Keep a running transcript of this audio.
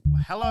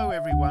Hello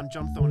everyone,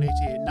 John Thornett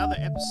here. Another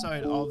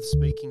episode of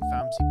Speaking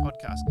Pharmacy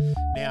Podcast.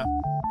 Now,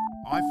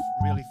 I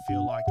really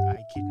feel like a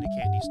kid in a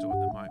candy store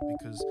at the moment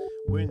because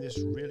we're in this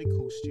really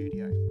cool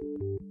studio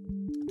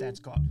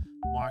that's got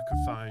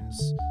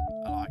microphones,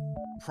 like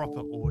proper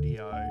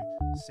audio,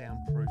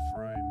 soundproof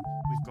room.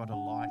 We've got a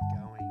light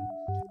going,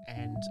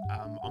 and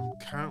I'm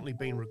currently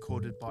being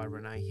recorded by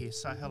Renee here.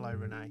 Say hello,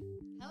 Renee.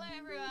 Hello,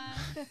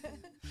 everyone.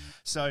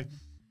 So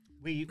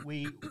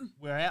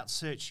we're out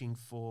searching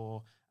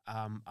for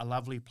a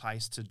lovely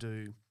place to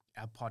do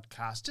our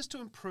podcast just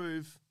to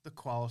improve the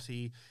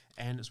quality.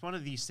 And it's one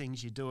of these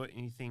things, you do it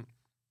and you think,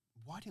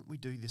 why didn't we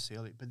do this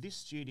earlier? But this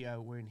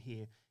studio we're in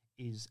here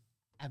is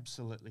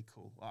absolutely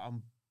cool.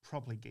 I'm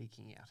probably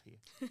geeking out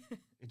here.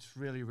 It's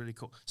really, really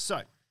cool.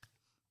 So,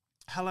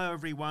 hello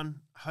everyone.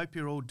 Hope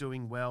you're all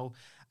doing well.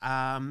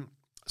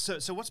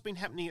 So what's been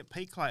happening at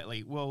Peak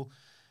lately? Well,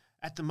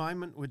 at the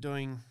moment we're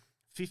doing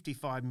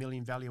 55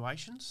 million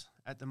valuations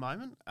at the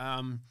moment.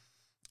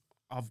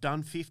 I've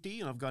done 50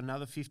 and I've got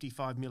another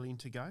 55 million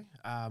to go.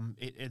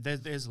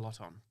 There's a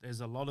lot on. There's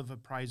a lot of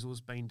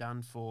appraisals being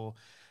done for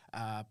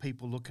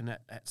people looking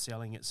at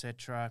selling,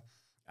 etc.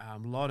 A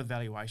lot of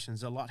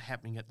valuations, a lot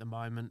happening at the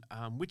moment,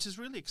 which is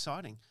really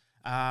exciting.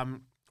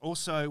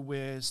 Also,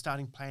 we're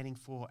starting planning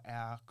for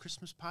our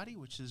Christmas party,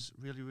 which is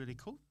really, really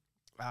cool.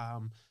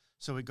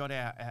 So we got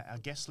our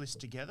guest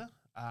list together.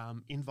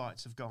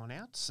 Invites have gone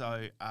out.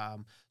 So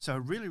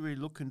really, really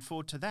looking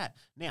forward to that.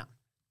 Now,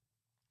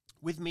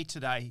 with me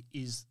today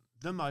is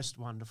the most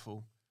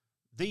wonderful,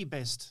 the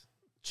best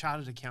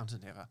chartered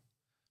accountant ever,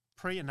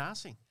 Priya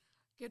Narsingh.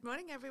 Good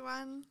morning,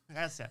 everyone.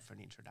 How's that for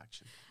an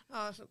introduction?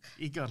 Oh, look.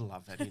 You got to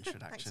love that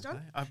introduction. Thanks, John. Eh?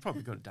 I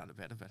probably could have done it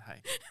better, but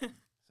hey.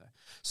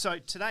 So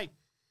today,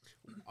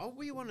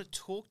 we want to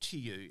talk to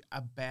you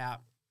about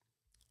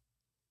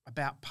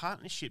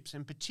partnerships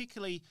and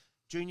particularly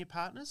junior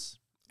partners,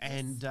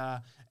 and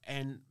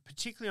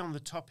particularly on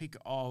the topic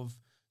of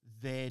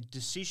their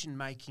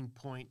decision-making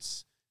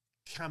points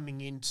coming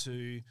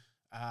into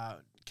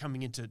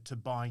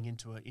buying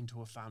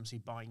into a pharmacy,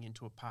 buying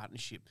into a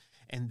partnership,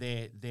 and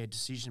their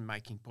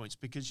decision-making points,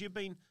 because you've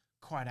been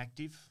quite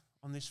active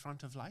on this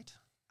front of late.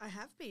 I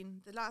have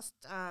been. The last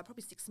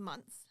probably 6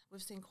 months,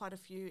 we've seen quite a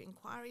few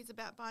inquiries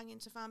about buying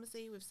into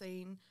pharmacy. We've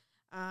seen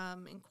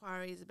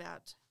inquiries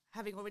about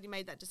having already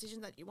made that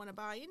decision that you want to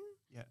buy in.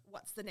 Yeah.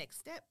 What's the next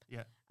step?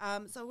 Yeah.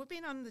 So we've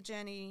been on the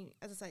journey,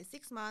 as I say,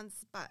 6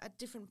 months, but at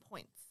different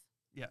points.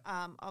 Yeah.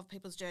 Of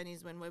people's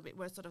journeys when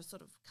we're sort of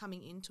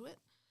coming into it,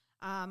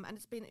 and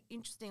it's been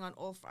interesting on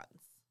all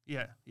fronts.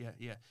 Yeah.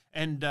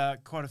 And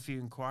quite a few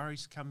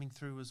inquiries coming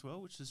through as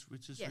well, which is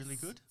Yes, really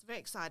good. It's very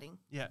exciting.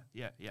 Yeah.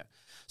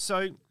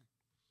 So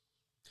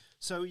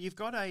you've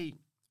got a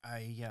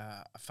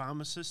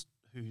pharmacist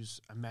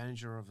who's a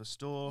manager of a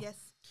store.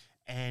 Yes.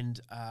 And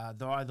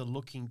they're either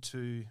looking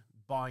to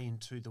buy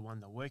into the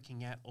one they're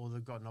working at, or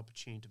they've got an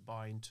opportunity to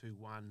buy into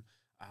one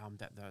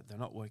that they're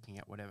not working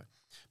at, whatever.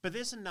 But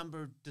there's a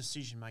number of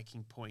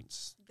decision-making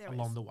points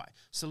along the way.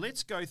 So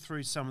let's go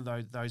through some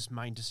of those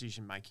main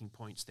decision-making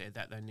points there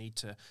that they need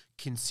to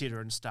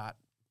consider and start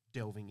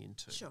delving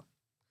into. Sure.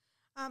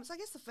 So I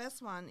guess the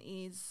first one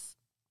is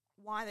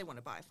why they want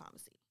to buy a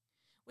pharmacy.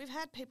 We've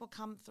had people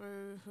come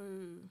through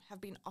who have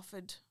been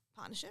offered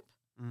partnership.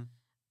 Mm.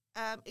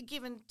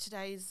 Given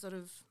today's sort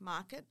of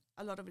market,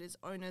 a lot of it is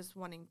owners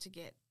wanting to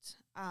get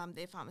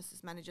their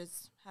pharmacist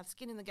managers have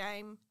skin in the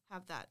game,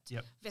 have that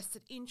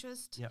vested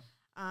interest. Yep.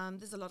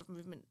 There's a lot of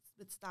movement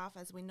with staff,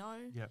 as we know.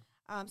 Yep.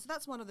 So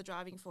that's one of the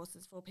driving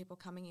forces for people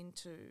coming in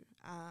to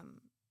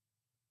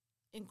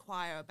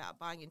inquire about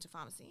buying into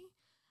pharmacy.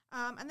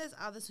 And there's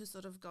others who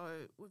sort of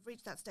go, we've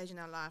reached that stage in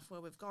our life where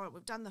we've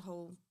done the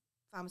whole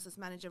pharmacist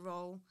manager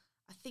role.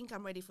 I think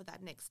I'm ready for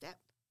that next step.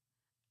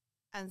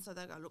 And so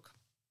they go, look,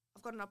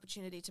 I've got an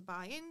opportunity to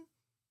buy in.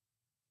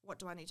 What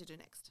do I need to do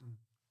next?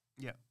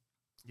 Yeah.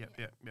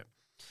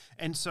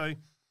 And so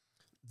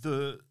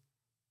the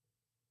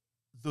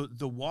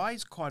why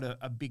is quite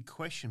a big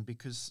question,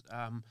 because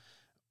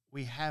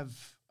we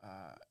have,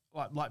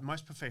 like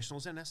most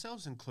professionals, and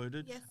ourselves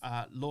included, Yes.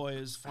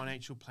 Lawyers,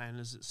 financial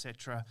planners,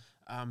 etc.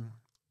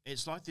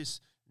 It's like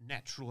this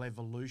natural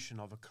evolution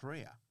of a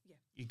career. Yeah.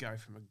 You go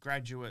from a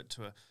graduate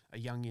to a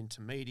young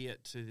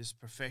intermediate to this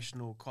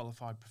professional,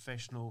 qualified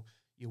professional.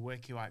 You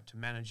work your way up to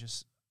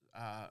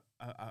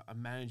a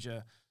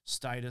manager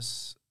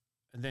status,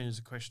 and then there's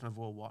a question of,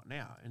 well, what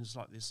now? And it's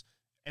like this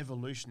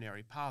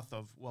evolutionary path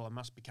of, well, I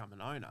must become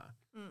an owner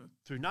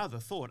through no other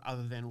thought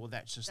other than, well,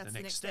 that's just the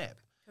next step.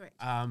 Correct.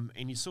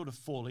 And you sort of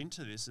fall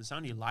into this. It's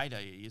only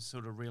later you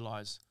sort of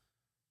realise,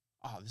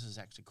 oh, this is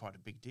actually quite a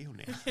big deal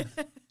now.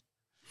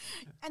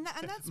 and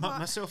that's why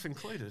myself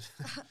included.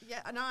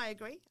 Yeah, and I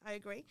agree.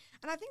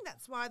 And I think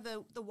that's why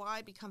the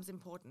why becomes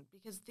important,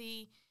 because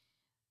the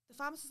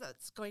pharmacist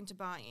that's going to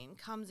buy in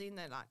comes in,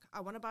 they're like,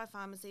 I want to buy a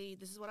pharmacy,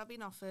 this is what I've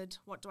been offered,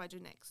 what do I do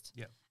next?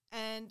 Yeah.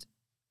 And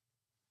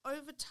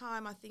over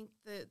time, I think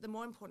the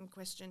more important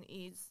question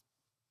is,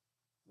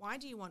 why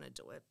do you want to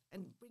do it?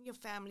 And bring your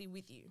family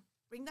with you.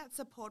 Bring that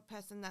support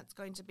person that's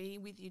going to be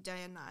with you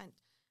day and night.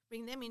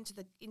 bring them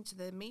into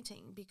the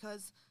meeting,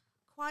 because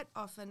quite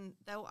often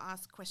they'll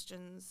ask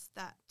questions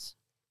that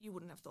you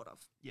wouldn't have thought of.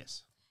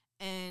 Yes.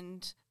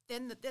 And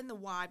then the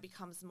why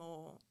becomes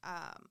more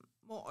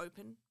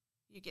open.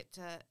 You get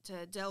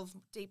to delve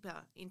deeper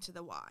into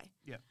the why.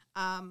 Yeah.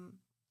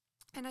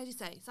 And as you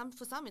say,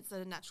 for some it's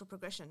a natural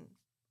progression.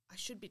 I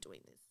should be doing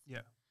this.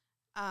 Yeah.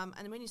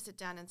 And when you sit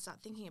down and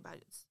start thinking about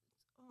it,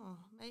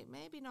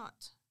 maybe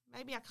not.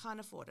 Maybe I can't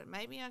afford it.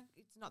 Maybe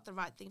it's not the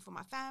right thing for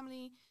my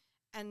family.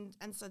 And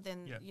so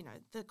then,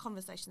 the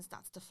conversation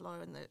starts to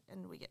flow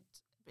and we get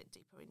a bit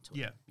deeper into it.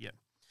 Yeah, yeah.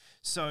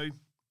 So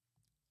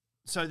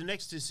the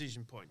next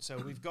decision point. So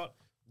we've got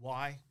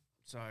why.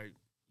 So,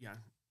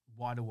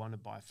 why do I want to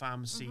buy a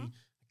pharmacy?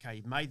 Mm-hmm. Okay,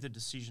 you've made the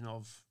decision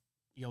of,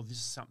 this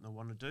is something I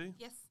want to do.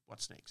 Yes.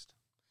 What's next?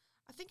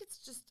 I think it's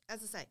just,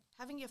 as I say,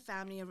 having your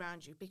family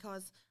around you,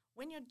 because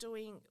when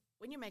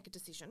you make a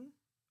decision,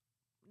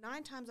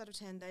 9 times out of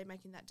 10, they're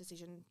making that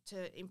decision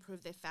to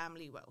improve their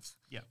family wealth,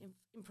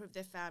 improve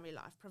their family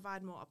life,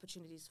 provide more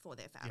opportunities for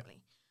their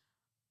family.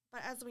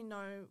 But as we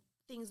know,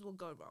 things will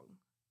go wrong.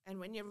 And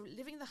when you're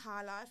living the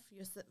high life,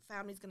 your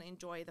family's going to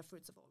enjoy the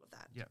fruits of all of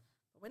that. Yeah.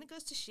 But when it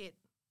goes to shit,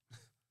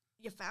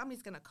 your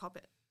family's going to cop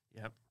it.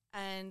 Yep.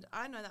 And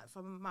I know that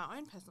from my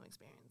own personal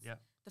experience. Yeah.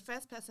 The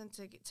first person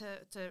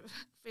to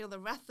feel the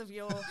wrath of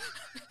your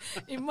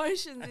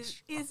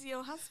emotions is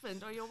your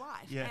husband or your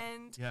wife. Yeah.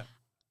 And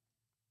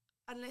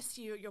unless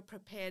you're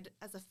prepared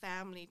as a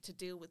family to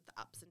deal with the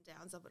ups and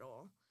downs of it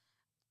all,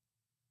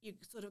 you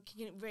sort of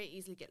can very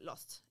easily get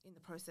lost in the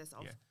process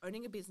of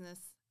owning a business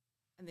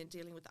and then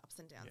dealing with the ups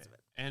and downs of it.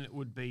 And it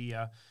would be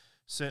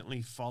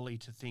certainly folly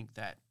to think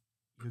that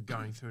you're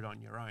going through it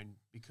on your own,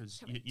 because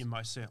you're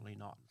most certainly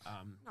not.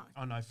 No.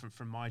 I know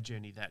from my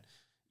journey that,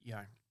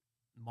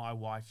 my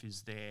wife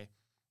is there,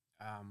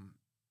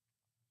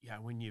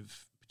 when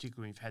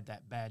particularly when you've had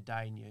that bad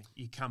day and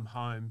you come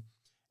home,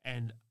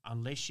 and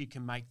unless you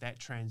can make that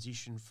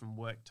transition from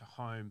work to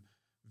home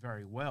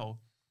very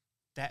well,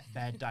 that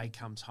bad day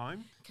comes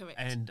home. Correct.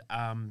 And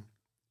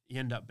you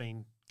end up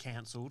being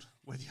cancelled,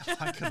 whether you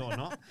like it or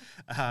not.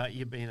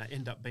 You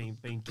end up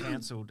being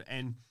cancelled.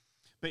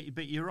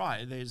 But you're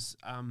right. There's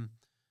and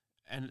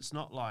it's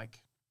not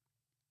like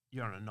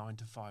you're on a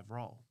 9-to-5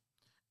 role.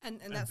 And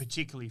that's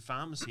particularly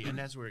pharmacy. And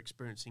as we're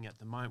experiencing at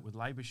the moment with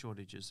labour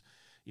shortages,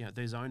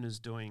 there's owners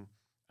doing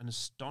an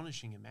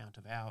astonishing amount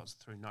of hours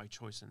through no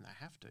choice, and they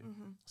have to.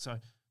 Mm-hmm. So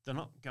they're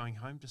not going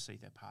home to see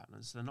their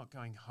partners. They're not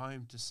going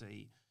home to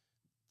see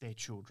their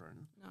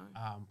children.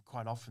 No.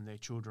 Quite often their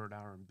children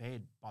are in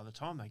bed by the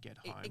time they get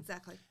home.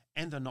 Exactly.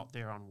 And they're not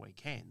there on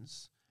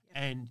weekends.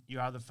 Yep. And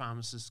your other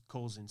pharmacist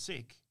calls in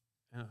sick,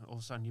 and all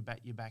of a sudden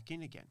you're back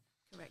in again.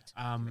 Correct.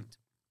 Correct.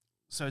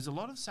 So there's a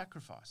lot of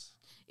sacrifice.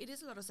 It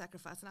is a lot of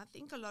sacrifice, and I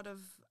think a lot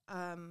of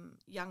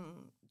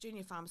young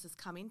junior pharmacists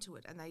come into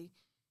it and they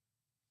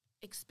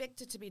expect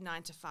it to be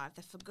 9 to 5.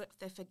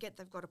 They forget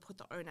they've got to put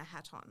the owner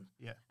hat on.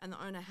 Yeah. And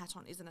the owner hat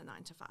on isn't a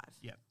 9 to 5.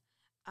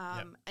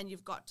 Yeah. And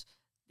you've got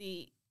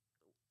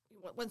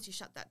once you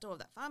shut that door of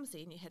that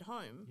pharmacy and you head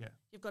home,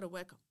 you've got to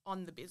work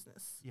on the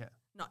business. Yeah.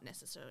 Not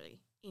necessarily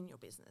in your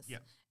business. Yeah.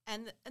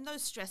 And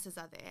those stresses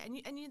are there.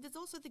 And there's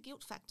also the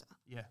guilt factor.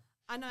 Yeah.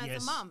 I know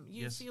as a mum,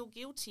 you feel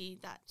guilty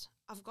that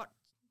I've got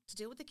to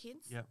deal with the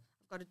kids. Yeah.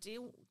 I've got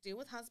to deal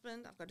with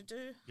husband. I've got to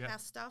do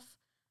house stuff.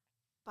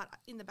 But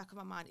in the back of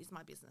my mind is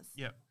my business.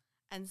 Yeah.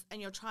 And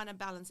you're trying to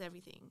balance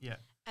everything. Yeah.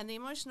 And the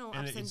emotional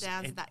ups and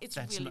downs of that, it's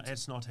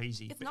not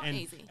easy. It's not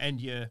easy.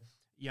 And you're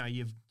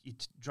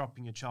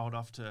dropping your child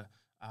off to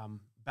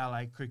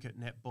ballet, cricket,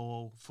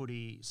 netball,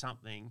 footy,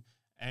 something,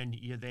 and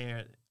you're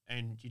there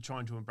and you're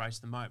trying to embrace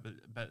the moment,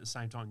 but at the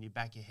same time, in your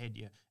back of your head,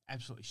 you're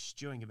absolutely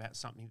stewing about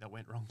something that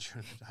went wrong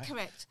during the day.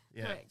 Correct.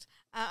 Yeah. Correct.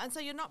 And so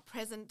you're not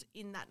present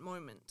in that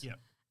moment. Yeah.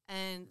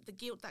 And the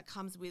guilt that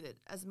comes with it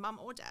as mum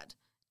or dad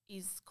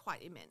is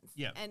quite immense.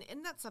 Yeah.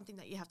 And that's something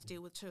that you have to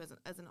deal with too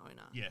as an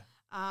owner. Yeah.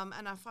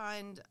 And I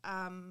find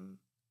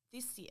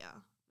this year,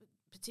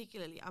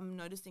 particularly, I'm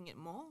noticing it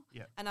more.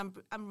 Yeah. And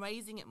I'm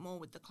raising it more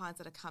with the clients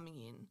that are coming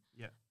in.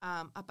 Yeah.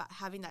 About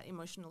having that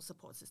emotional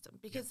support system,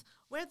 because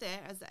we're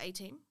there as the A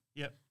team.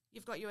 Yeah.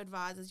 You've got your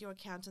advisors, your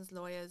accountants,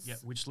 lawyers. Yeah.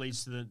 Which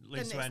leads to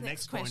our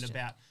next point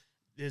about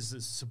there's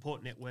a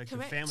support network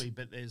Correct. of family,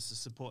 but there's a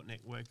support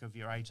network of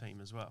your A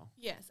team as well.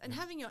 Yes, and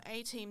having your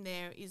A team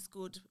there is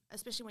good,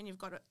 especially when you've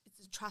got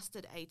it's a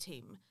trusted A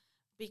team,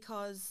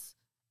 because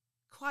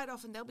quite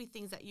often there'll be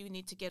things that you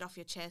need to get off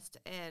your chest,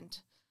 and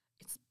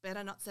it's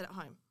better not sit at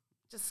home.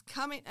 Just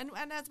come in, and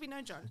as we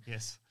know, John,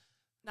 yes,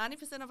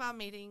 90% of our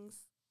meetings,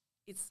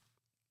 it's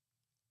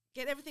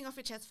get everything off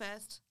your chest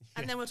first,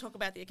 and then we'll talk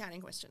about the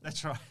accounting question.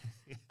 That's right.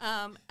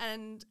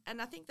 And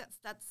I think that's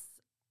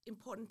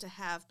important to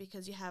have,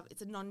 because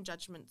it's a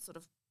non-judgment sort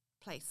of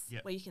place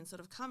where you can sort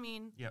of come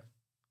in,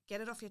 get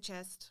it off your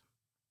chest.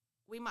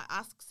 We might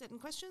ask certain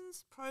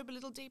questions, probe a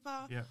little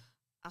deeper,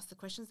 ask the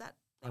questions that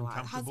their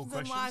husbands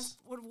and wives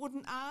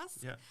wouldn't ask.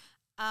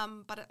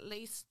 But at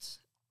least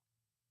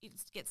it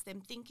gets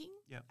them thinking.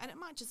 And it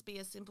might just be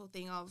a simple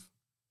thing of,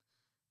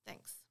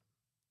 thanks,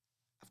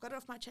 I've got it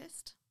off my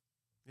chest.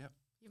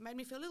 you've made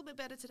me feel a little bit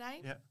better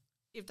today. Yeah.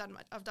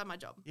 I've done my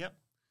job. Yep.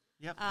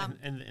 Yep. Um,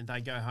 and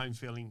they go home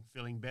feeling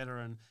better,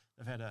 and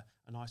they've had a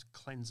nice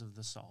cleanse of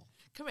the soul.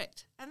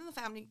 Correct. And then the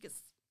family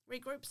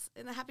regroups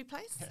in a happy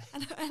place,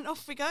 and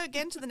off we go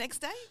again to the next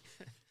day.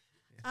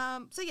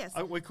 So yes,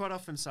 We quite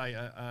often say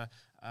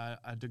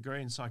a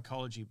degree in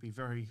psychology would be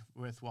very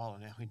worthwhile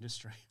in our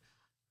industry.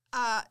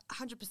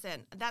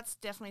 100%. That's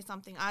definitely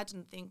something I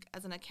didn't think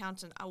as an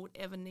accountant I would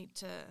ever need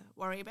to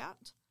worry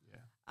about.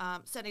 Yeah.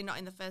 Certainly not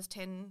in the first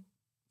 10,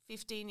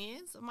 15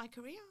 years of my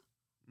career,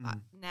 but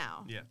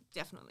now,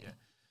 definitely. Yeah.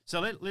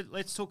 So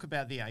let's talk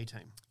about the A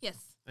team. Yes.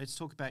 Let's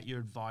talk about your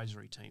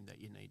advisory team that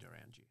you need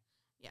around you.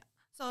 Yeah.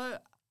 So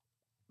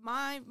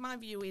my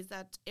view is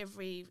that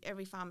every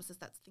pharmacist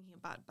that's thinking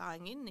about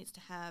buying in needs to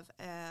have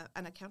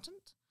an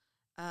accountant,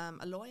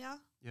 a lawyer,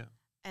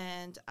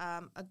 and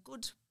a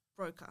good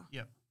broker.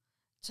 Yeah.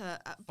 To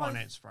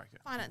Finance broker.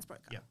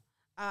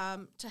 Yeah.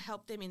 To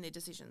help them in their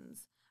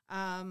decisions.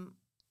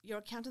 Your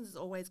accountant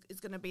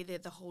is going to be there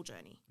the whole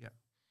journey. Yeah.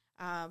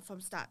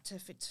 From start to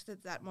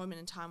that moment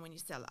in time when you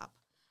sell up.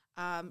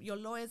 Your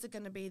lawyers are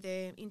going to be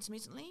there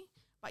intermittently,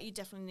 but you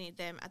definitely need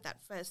them at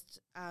that first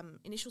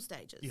initial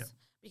stages. Yeah.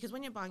 Because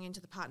when you're buying into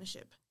the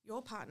partnership,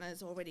 your partner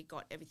has already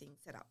got everything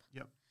set up.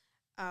 Yep.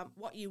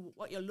 What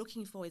you're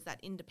looking for is that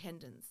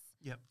independence.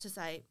 Yep. To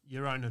say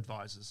your own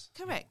advisors.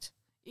 Correct.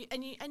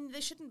 And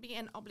there shouldn't be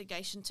an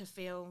obligation to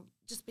feel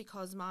just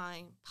because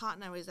my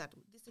partner is at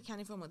this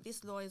accounting firm or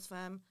this lawyer's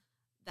firm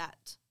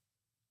that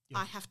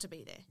I have to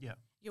be there. Yeah.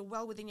 You're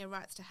well within your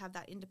rights to have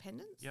that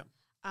independence. Yep.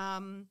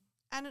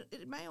 And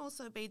it may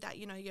also be that,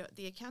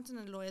 the accountant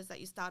and lawyers that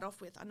you start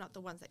off with are not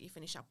the ones that you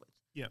finish up with.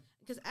 Yeah.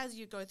 Because as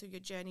you go through your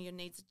journey, your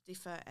needs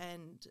differ,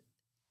 and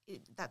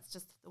that's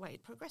just the way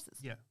it progresses.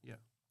 Yeah, yeah.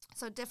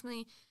 So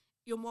definitely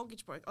your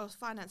mortgage broker or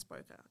finance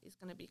broker is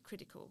going to be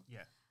critical.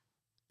 Yeah.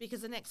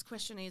 Because the next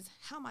question is,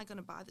 how am I going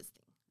to buy this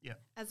thing? Yeah.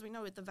 As we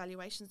know with the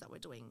valuations that we're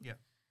doing,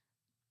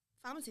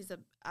 pharmacies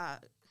are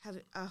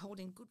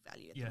holding good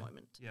value at the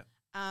moment. Yeah.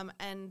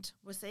 And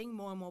we're seeing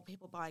more and more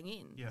people buying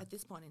in at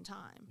this point in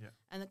time. Yeah.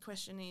 And the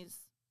question is,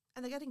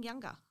 and they're getting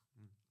younger.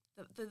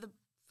 The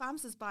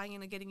pharmacists buying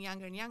in are getting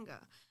younger and younger.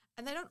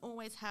 And they don't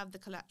always have the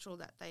collateral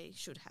that they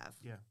should have.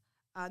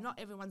 Yeah. Not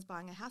everyone's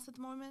buying a house at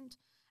the moment.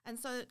 And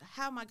so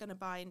how am I going to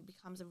buy in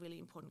becomes a really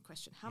important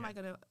question. How am I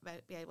going to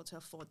be able to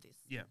afford this?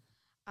 Yeah.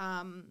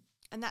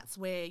 And that's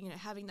where,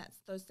 having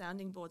those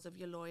sounding boards of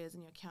your lawyers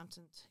and your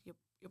accountant, your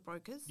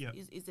brokers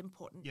is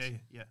important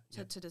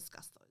to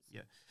discuss those.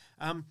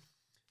 Yeah.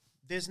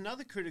 There's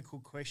another critical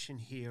question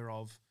here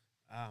of,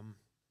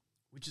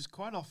 which is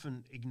quite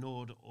often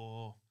ignored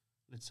or,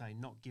 let's say,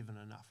 not given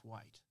enough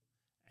weight.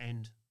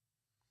 And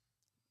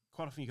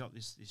quite often you got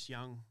this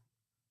young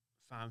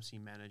pharmacy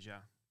manager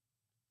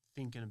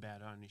thinking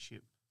about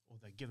ownership, or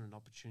they're given an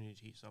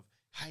opportunity of,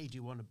 hey, do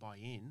you want to buy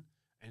in?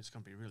 And it's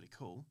going to be really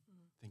cool.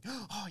 Think,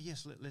 oh,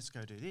 yes, let's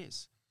go do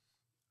this.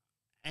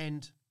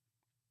 And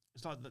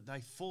it's like that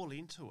they fall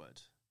into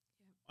it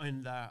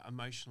and they're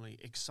emotionally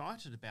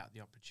excited about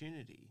the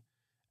opportunity.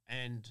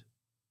 And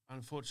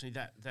unfortunately,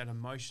 that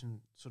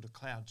emotion sort of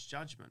clouds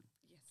judgment.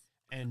 Yes.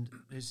 And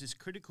there's this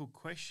critical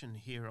question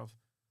here of,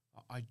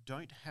 I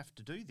don't have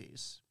to do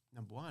this,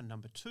 number one.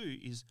 Number two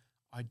is,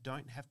 I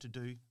don't have to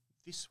do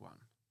this one.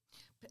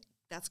 But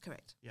that's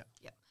correct. Yeah.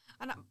 Yeah.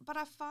 But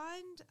I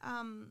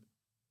find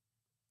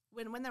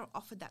when they're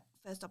offered that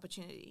first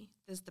opportunity,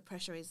 there's the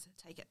pressure is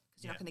take it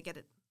because you're not going to get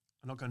it.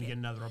 I'm not going to get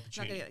another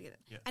opportunity. Not going to get it.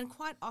 Yeah. And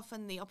quite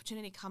often the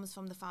opportunity comes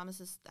from the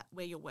pharmacist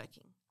where you're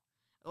working,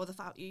 or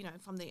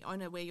from the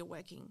owner where you're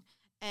working,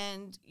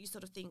 and you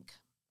sort of think,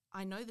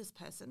 I know this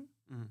person.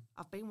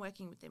 I've been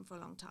working with them for a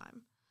long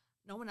time.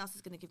 No one else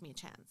is going to give me a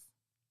chance,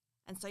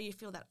 and so you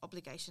feel that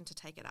obligation to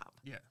take it up.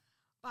 Yeah.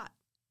 But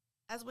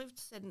as we've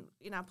said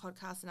in our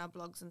podcasts and our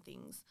blogs and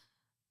things,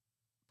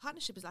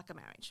 partnership is like a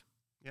marriage.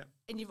 Yep.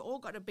 And you've all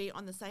got to be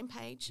on the same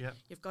page. Yep.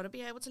 You've got to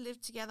be able to live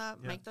together,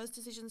 make those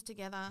decisions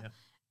together. Yep.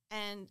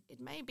 And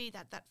it may be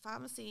that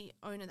pharmacy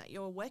owner that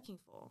you're working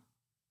for,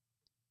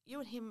 you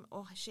and him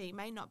or she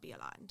may not be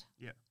aligned.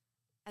 Yeah.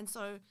 And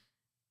so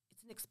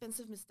it's an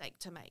expensive mistake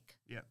to make.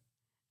 Yeah.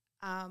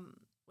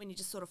 When you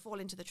just sort of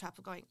fall into the trap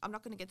of going, I'm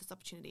not going to get this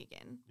opportunity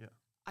again. Yeah.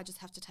 I just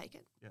have to take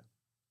it. Yeah.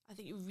 I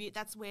think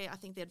that's where I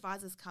think the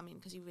advisors come in,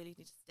 because you really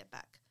need to step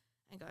back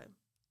and go,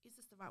 is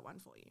this the right one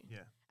for you? Yeah.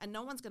 And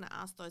no one's going to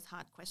ask those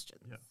hard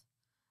questions. Yeah.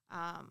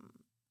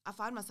 I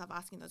find myself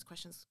asking those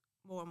questions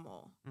more and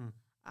more.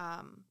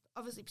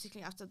 Obviously,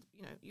 particularly after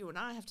you and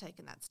I have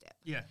taken that step.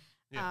 Yeah.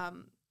 Yeah.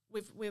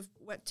 We've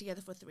worked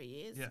together for 3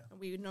 years. Yeah. And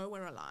we know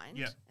we're aligned.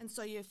 Yeah. And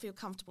so you feel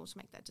comfortable to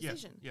make that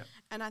decision. Yeah.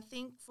 And I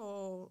think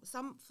for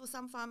some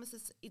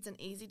pharmacists, it's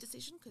an easy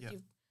decision because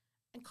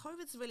and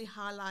COVID's really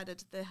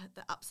highlighted the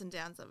ups and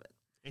downs of it.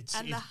 It's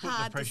the put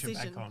hard the pressure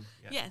decision. back on.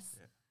 Yeah. Yes.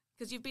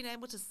 Because you've been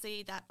able to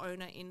see that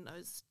owner in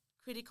those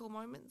critical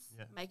moments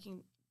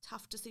making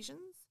tough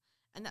decisions.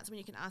 And that's when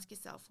you can ask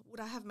yourself, would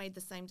I have made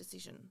the same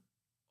decision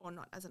or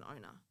not as an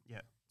owner?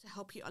 Yeah. To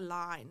help you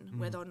align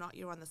whether or not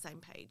you're on the same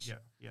page. Yeah.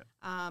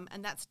 Yeah.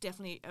 And that's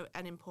definitely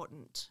an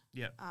important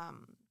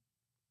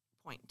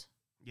point.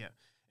 Yeah,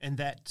 and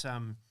that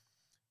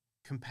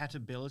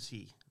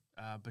compatibility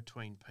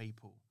between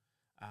people,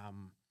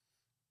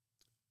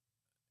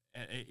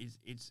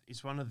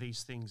 it's one of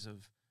these things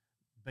of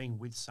being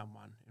with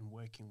someone and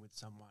working with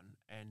someone,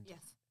 and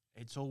Yes.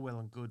 it's all well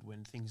and good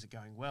when things are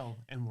going well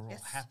and we're all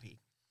Yes.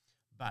 happy,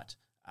 but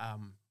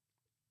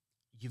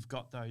you've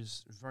got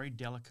those very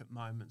delicate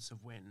moments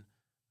of when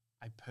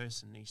a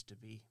person needs to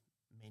be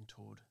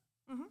mentored.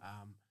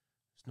 Mm-hmm.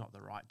 It's not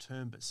the right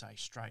term, but say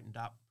straightened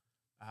up,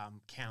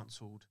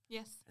 counselled,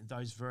 Yes. and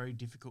those very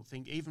difficult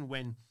things, even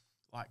when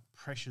like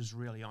pressure's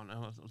really on.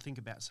 And I think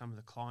about some of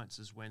the clients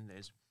as when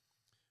there's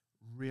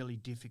really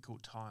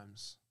difficult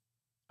times,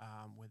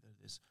 whether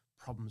there's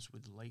problems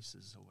with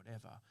leases or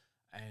whatever.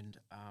 And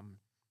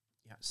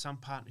some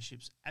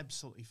partnerships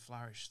absolutely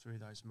flourish through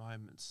those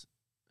moments,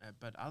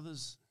 but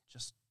others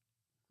just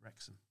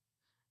wrecks them.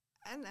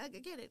 And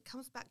again, it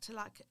comes back to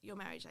like your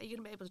marriage. Are you going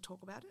to be able to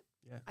talk about it?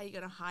 Yeah. Are you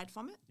going to hide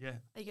from it? Yeah.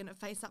 Are you going to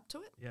face up to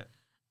it? Yeah.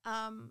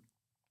 And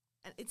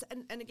it's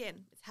and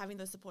again, it's having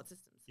those support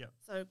systems. Yeah.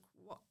 So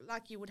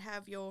like you would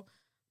have your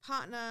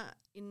partner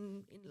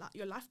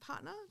your life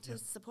partner to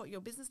support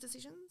your business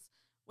decisions.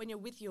 When you're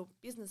with your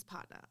business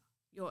partner,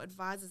 your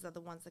advisors are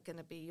the ones that are going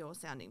to be your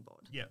sounding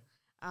board. Yeah.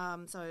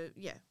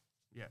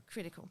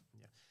 Critical.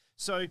 Yeah.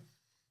 So,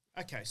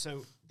 okay,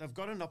 so they've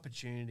got an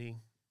opportunity.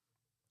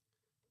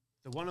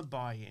 They want to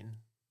buy in.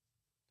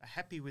 They're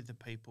happy with the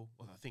people.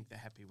 Well, I think they're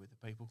happy with the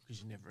people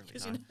because you never really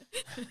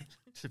know,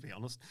 to be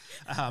honest.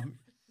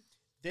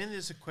 Then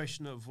there's a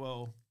question of,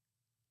 well,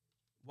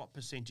 what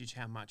percentage,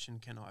 how much,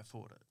 and can I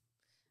afford it?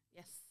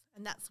 Yes,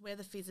 and that's where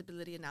the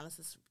feasibility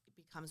analysis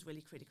becomes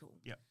really critical.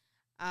 Yeah.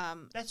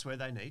 That's where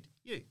they need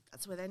you.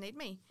 That's where they need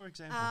me. For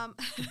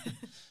example.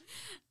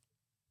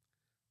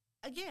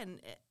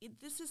 Again,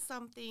 this is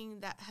something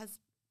that has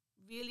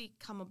really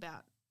come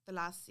about the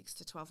last 6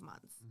 to 12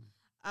 months.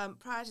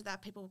 Prior to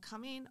that, people will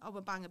come in, we're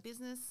buying a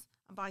business,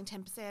 I'm buying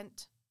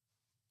 10%.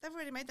 They've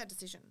already made that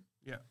decision.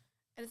 Yeah.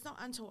 And it's not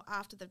until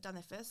after they've done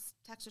their first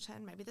tax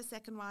return, maybe the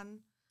second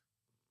one,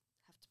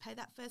 have to pay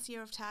that first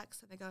year of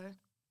tax, and they go,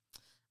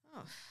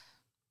 10%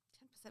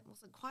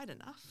 wasn't quite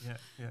enough. Yeah,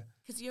 yeah.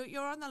 Because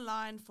you're on the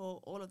line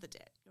for all of the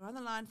debt. You're on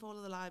the line for all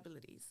of the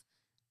liabilities.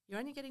 You're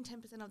only getting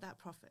 10% of that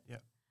profit. Yeah.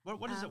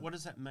 What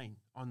does that mean?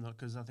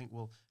 Because I think,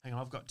 well, hang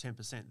on, I've got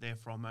 10%,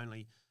 therefore I'm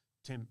only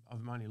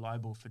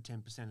liable for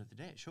 10% of the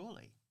debt,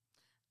 surely.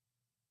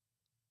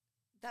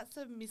 That's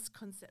a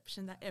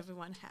misconception that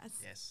everyone has.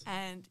 Yes.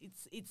 And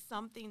it's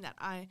something that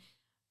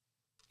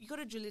you got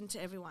to drill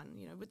into everyone,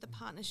 with the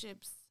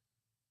partnerships,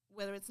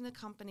 whether it's in a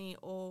company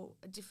or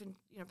a different,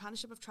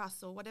 partnership of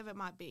trusts or whatever it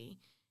might be,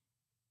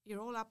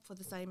 you're all up for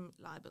the same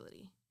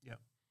liability. Yeah.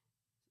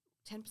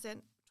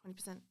 10%,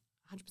 20%,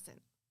 100%.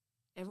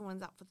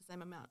 Everyone's up for the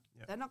same amount.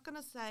 Yep. They're not going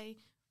to say,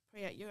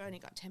 Priya, you only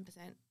got 10%,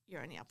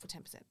 you're only up for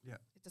 10%. Yeah.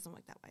 It doesn't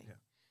work that way. Yeah.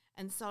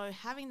 And so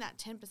having that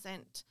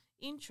 10%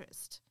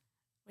 interest,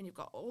 when you've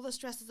got all the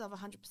stresses of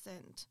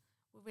 100%,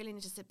 we really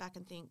need to sit back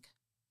and think,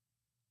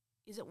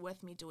 is it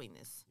worth me doing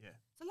this? Yeah.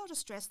 It's a lot of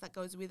stress that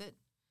goes with it.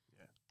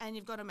 Yeah. And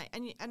you've got to make,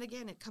 and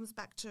again, it comes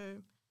back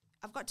to,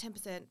 I've got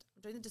 10%, I'm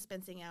doing the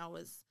dispensing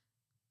hours.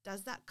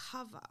 Does that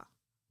cover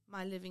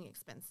my living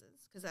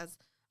expenses? Because as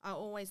I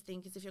always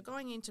think is if you're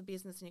going into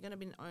business and you're going to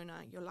be an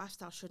owner, your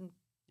lifestyle shouldn't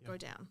go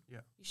down. Yeah.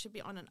 You should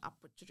be on an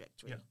upward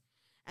trajectory. Yeah.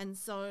 And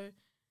so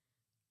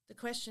the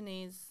question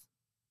is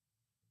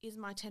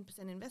my 10%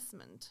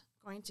 investment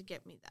going to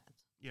get me that?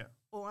 Yeah.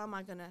 Or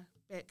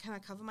can I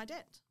cover my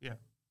debt? Yeah.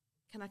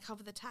 Can I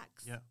cover the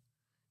tax? Yeah.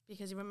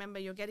 Because you remember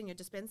you're getting your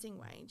dispensing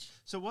wage.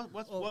 So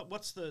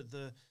what's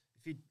the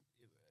if you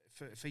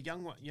for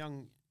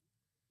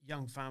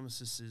young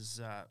pharmacists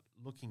is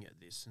looking at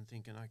this and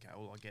thinking, okay,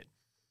 well, I get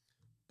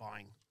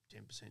buying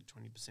 10%,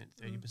 20%,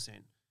 30%.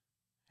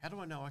 How do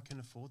I know I can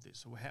afford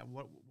this? Or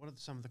what are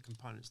some of the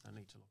components they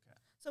need to look at?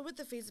 So with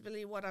the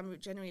feasibility, what I'm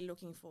generally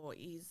looking for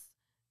is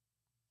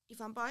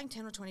if I'm buying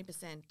 10 or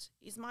 20%,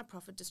 is my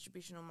profit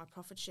distribution or my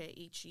profit share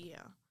each year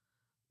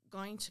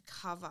going to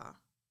cover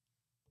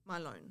my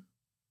loan?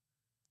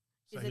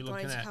 So is it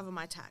going to cover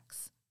my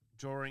tax?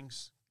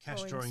 Drawings,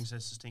 cash drawings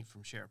as distinct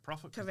from share of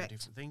profit, because they're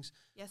different things.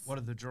 Yes. What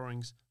are the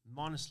drawings?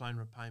 Minus loan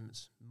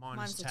repayments,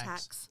 minus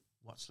tax.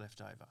 What's left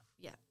over?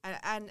 Yeah.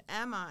 And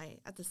am I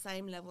at the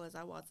same level as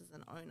I was as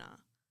an owner,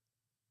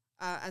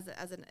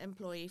 as an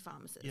employee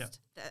pharmacist,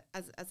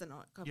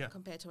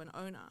 compared to an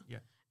owner? Yeah.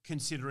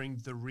 Considering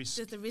the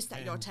risk. The risk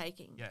that you're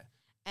taking. Yeah.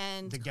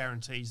 And the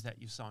guarantees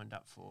that you've signed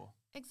up for.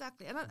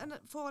 Exactly. And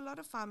for a lot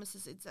of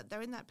pharmacists, it's that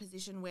they're in that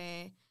position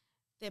where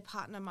their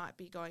partner might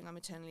be going on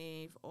maternity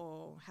leave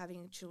or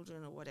having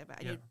children or whatever,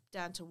 and you're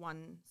down to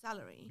one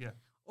salary. Yeah.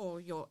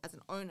 Or as an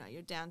owner,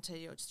 you're down to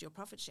just your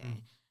profit share.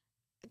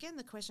 Again,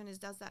 the question is,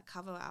 does that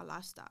cover our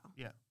lifestyle?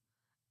 Yeah.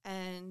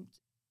 And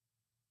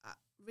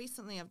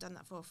recently I've done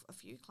that for a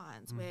few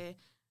clients where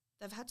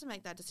they've had to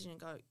make that decision and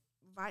go,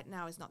 right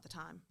now is not the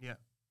time. Yeah.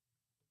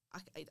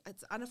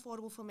 It's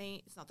unaffordable for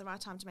me. It's not the right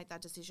time to make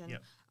that decision. Yeah.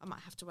 I might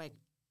have to wait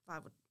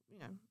a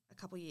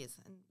couple of years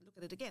and look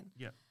at it again.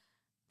 Yeah.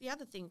 The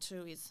other thing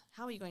too is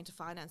how are you going to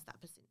finance that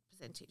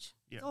percentage?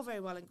 Yep. It's all very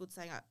well and good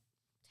saying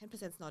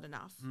 10% is not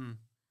enough.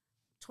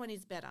 20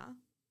 is better,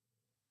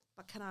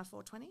 but can I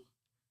afford 20?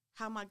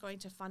 How am I going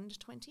to fund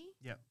 20?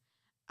 Yep.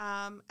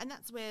 And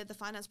that's where the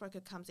finance broker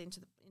comes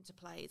into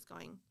play. Is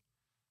going,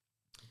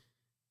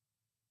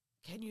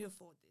 can you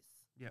afford this?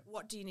 Yep.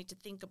 What do you need to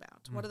think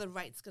about? What are the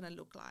rates going to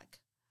look like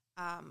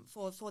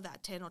for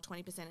that 10 or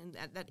 20% and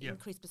that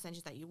increased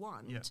percentage that you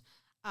want? Yep.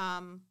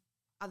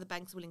 Are the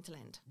banks willing to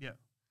lend? Yeah.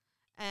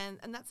 And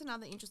that's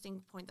another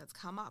interesting point that's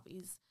come up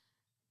is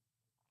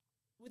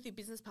with your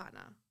business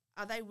partner,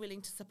 are they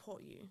willing to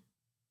support you?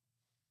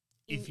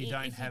 If you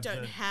don't have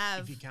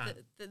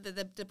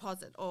the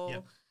deposit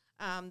or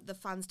the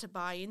funds to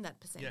buy in that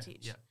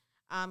percentage.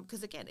 Yeah.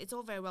 Because again, it's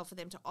all very well for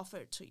them to offer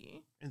it to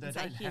you. And they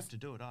don't have to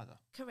do it either.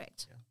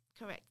 Correct. Yeah.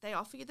 Correct. They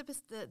offer you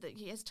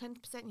here's 10%,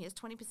 here's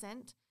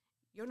 20%.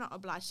 You're not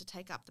obliged to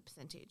take up the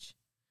percentage.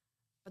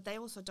 But they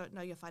also don't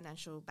know your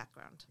financial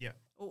background. Yeah.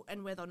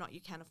 And whether or not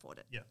you can afford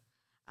it. Yeah.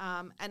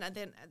 And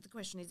then the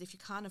question is, if you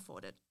can't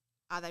afford it,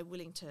 are they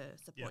willing to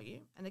support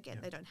you? And again,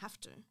 they don't have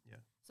to. Yeah.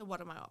 So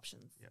what are my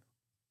options? Yeah.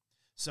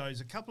 So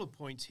there's a couple of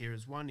points here.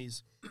 One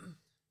is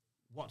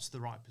what's the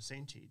right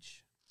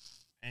percentage?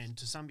 And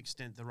to some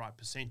extent, the right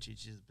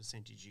percentage is the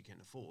percentage you can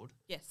afford.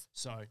 Yes.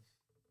 So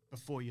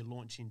before you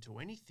launch into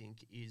anything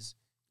is,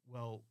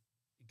 well,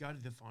 go to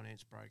the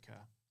finance broker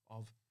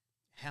of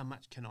how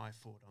much can I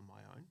afford on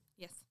my own?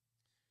 Yes.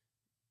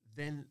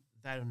 Then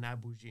that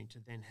enables you to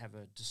then have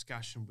a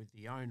discussion with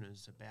the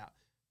owners about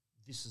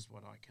this is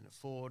what I can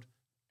afford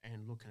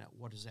and looking at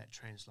what does that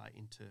translate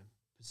into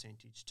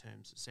percentage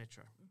terms,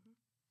 etc.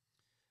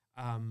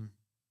 And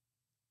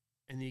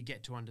then you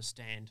get to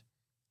understand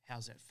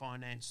how's that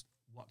financed,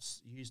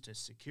 what's used as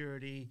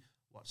security,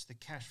 what's the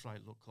cash flow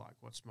look like,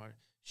 what's my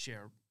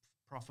share of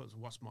profits,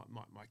 what's my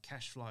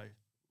cash flow,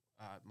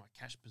 my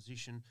cash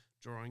position,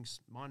 drawings,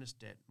 minus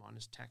debt,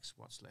 minus tax,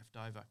 what's left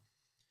over.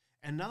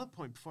 And another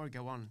point before I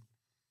go on,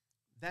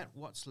 that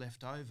what's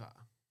left over,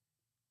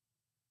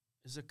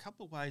 there's a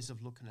couple of ways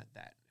of looking at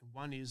that.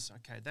 One is,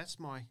 okay, that's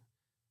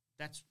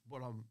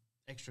what I'm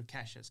extra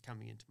cash that's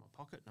coming into my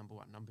pocket, number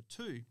one. Number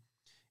two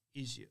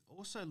is you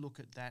also look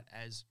at that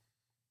as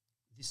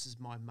this is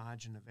my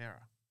margin of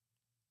error.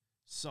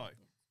 So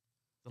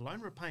the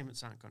loan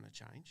repayments aren't going to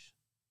change.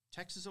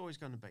 Tax is always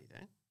going to be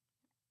there.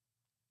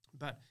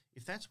 But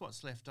if that's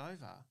what's left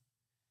over,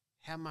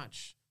 how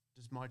much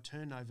does my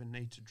turnover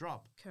need to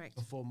drop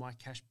before my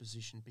cash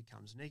position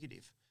becomes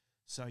negative?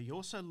 So you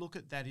also look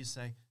at that as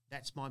say,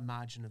 that's my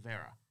margin of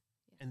error.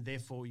 Yeah. And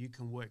therefore you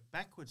can work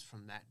backwards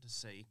from that to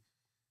see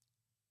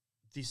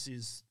this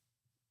is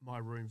my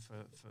room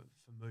for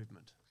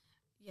movement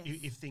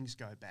if things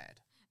go bad.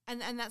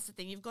 And that's the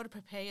thing. You've got to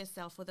prepare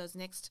yourself for those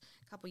next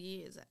couple of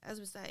years. As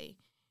we say,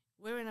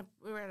 we're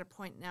at a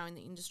point now in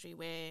the industry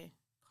where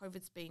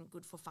COVID's been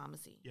good for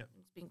pharmacy. Yep.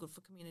 It's been good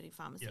for community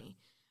pharmacy. Yep.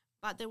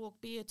 But there will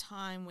be a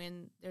time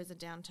when there's a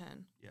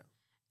downturn. Yeah.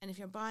 And if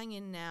you're buying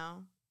in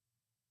now,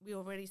 we're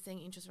already seeing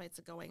interest rates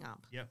are going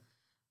up. Yeah.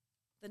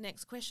 The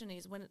next question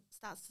is when it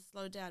starts to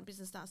slow down,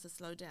 business starts to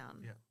slow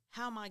down,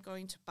 how am I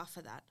going to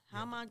buffer that?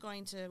 How am I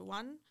going to,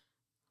 one,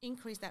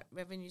 increase that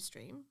revenue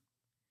stream?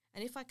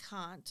 And if I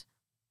can't,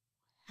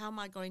 how am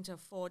I going to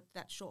afford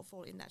that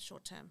shortfall in that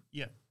short term?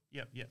 Yeah.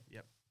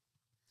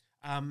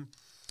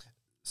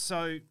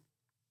 So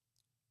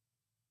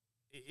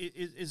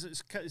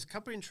it's a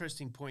couple of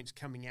interesting points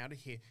coming out of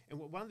here. And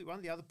one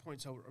of the other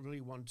points I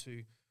really want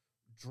to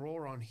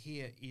draw on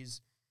here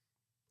is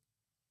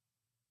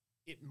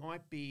it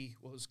might be,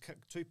 well, there's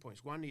 2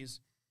 points. One is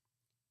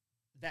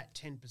that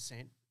 10%,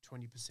 20%,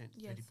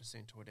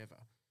 30% or whatever.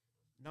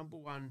 Number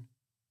one,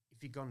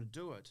 if you're going to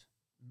do it,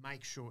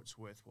 make sure it's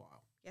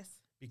worthwhile. Yes.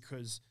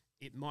 Because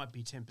it might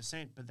be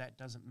 10%, but that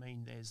doesn't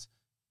mean there's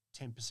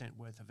 10%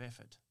 worth of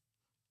effort.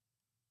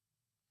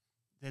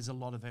 There's a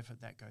lot of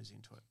effort that goes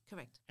into it.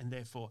 Correct. And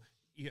therefore,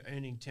 you're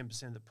earning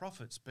 10% of the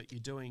profits, but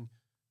you're doing,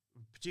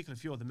 particularly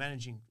if you're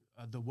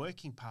the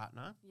working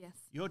partner,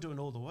 you're doing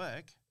all the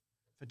work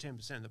for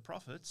 10% of the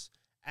profits.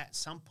 At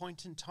some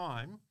point in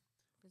time,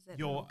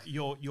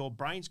 your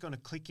brain's going to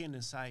click in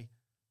and say,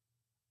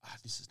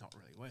 this is not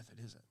really worth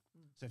it, is it?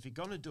 So if you're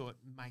going to do it,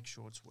 make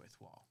sure it's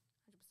worthwhile.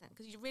 100%,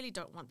 because you really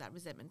don't want that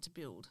resentment to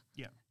build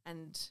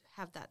and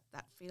have that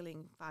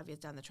feeling 5 years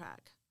down the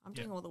track. I'm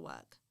doing all the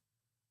work.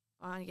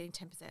 I'm only getting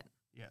 10%.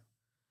 Yeah.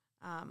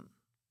 It's an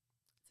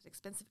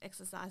expensive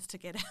exercise to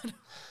get out of.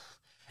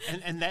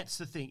 And that's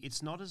the thing.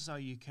 It's not as though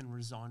you can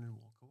resign and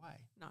walk away.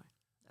 No,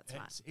 that's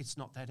right. It's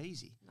not that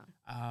easy. No.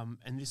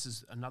 And this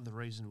is another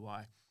reason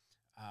why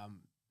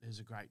there's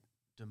a great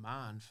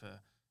demand for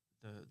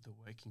the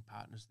working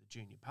partners, the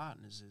junior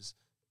partners, is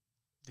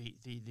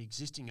the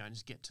existing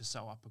owners get to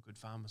sew up a good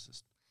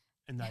pharmacist.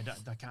 And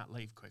they can't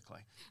leave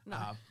quickly.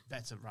 No.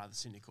 That's a rather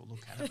cynical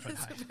look at it.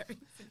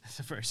 It's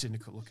a very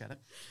cynical look at it.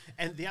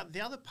 And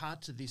the other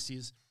part to this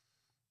is,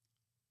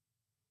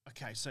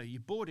 okay, so you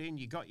bought in,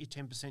 you got your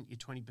 10%, your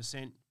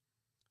 20%,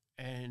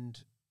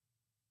 and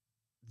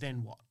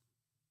then what?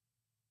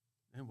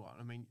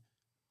 I mean,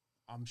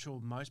 I'm sure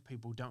most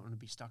people don't want to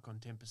be stuck on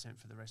 10%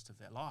 for the rest of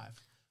their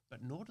life,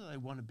 but nor do they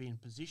want to be in a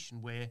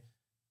position where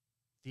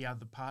the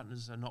other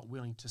partners are not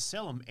willing to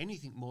sell them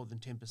anything more than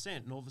 10%,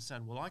 and all of a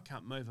sudden, well, I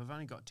can't move, I've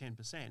only got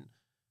 10%,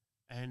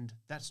 and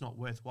that's not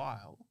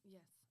worthwhile.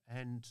 Yes.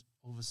 And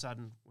all of a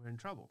sudden, we're in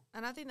trouble.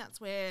 And I think that's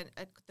where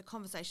the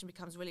conversation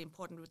becomes really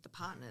important with the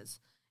partners,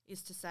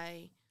 is to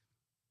say,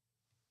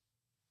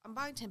 I'm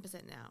buying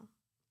 10% now.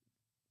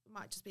 It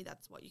might just be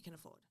that's what you can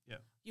afford. Yeah.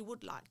 You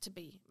would like to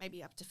be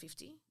maybe up to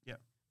 50. Yeah.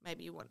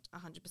 Maybe you want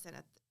 100%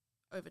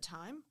 over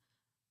time.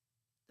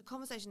 The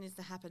conversation needs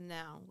to happen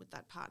now with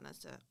that partner.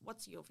 So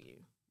what's your view?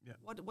 Yeah.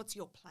 What's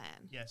your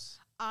plan? Yes.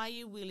 Are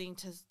you willing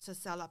to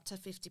sell up to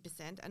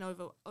 50%, and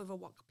over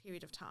what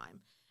period of time?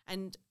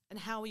 And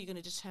how are you going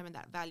to determine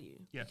that value?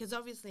 Yeah. Because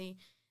obviously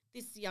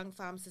this young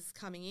pharmacist is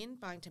coming in,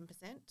 buying 10%,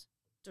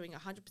 doing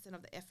 100%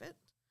 of the effort,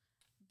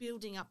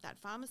 building up that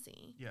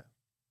pharmacy. Yeah.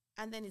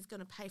 And then he's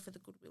going to pay for the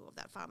goodwill of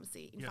that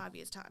pharmacy in 5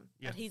 years' time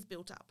that he's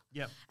built up.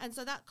 Yeah. And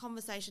so that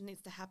conversation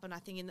needs to happen, I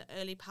think, in the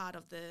early part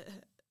of the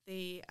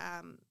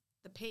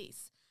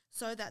piece,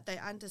 so that they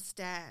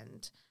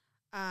understand,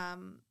 for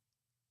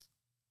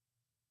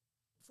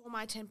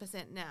my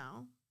 10%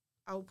 now,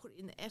 I will put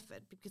in the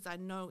effort because I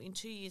know in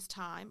 2 years'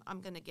 time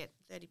I'm going to get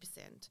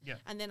 30%,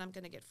 and then I'm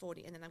going to get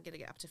 40, and then I'm going to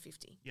get up to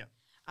 50. Yeah.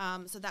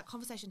 So that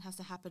conversation has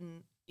to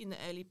happen in the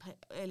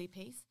early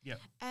piece. Yeah.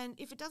 And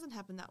if it doesn't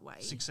happen that way,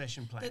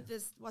 Succession plan.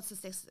 What's the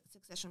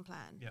succession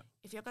plan? Yeah.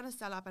 If you're going to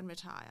sell up and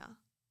retire,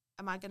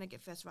 am I going to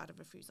get first right of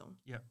refusal?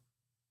 Yeah.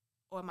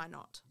 Or am I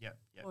not? Yeah.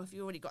 Yeah. Or if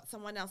you already got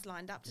someone else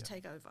lined up to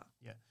take over?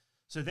 Yeah.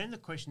 So then the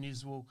question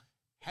is, well,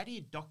 how do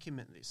you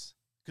document this?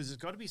 Because there's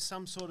got to be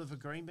some sort of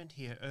agreement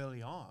here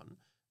early on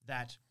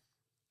that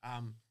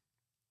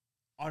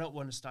I don't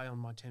want to stay on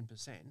my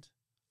 10%.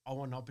 I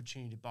want an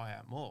opportunity to buy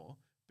out more.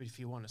 But if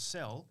you want to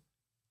sell,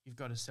 you've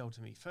got to sell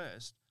to me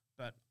first.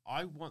 But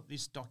I want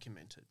this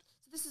documented.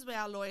 So this is where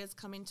our lawyers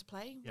come into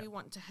play. Yep. We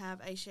want to have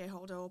a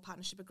shareholder or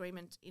partnership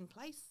agreement in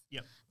place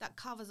that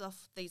covers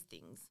off these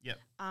things. Yep.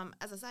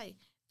 As I say,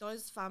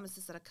 those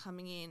pharmacists that are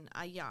coming in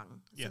are young.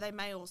 So they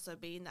may also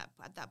be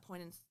at that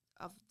point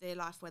of their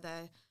life where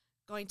they're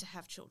going to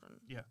have children.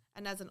 Yeah.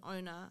 And as an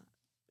owner,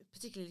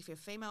 particularly if you're a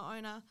female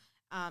owner,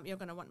 you're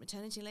going to want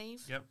maternity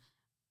leave. Yep.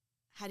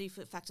 How do you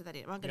factor that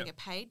in? Am I going to get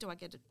paid? Do I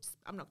get?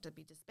 I'm not going to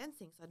be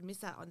dispensing, so I'd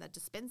miss out on that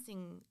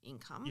dispensing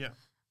income. Yeah.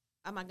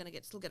 Am I going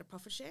to still get a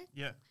profit share?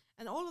 Yeah.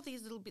 And all of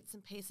these little bits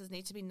and pieces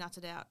need to be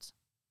nutted out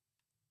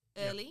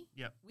early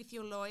with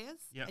your lawyers.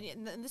 Yep.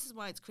 And this is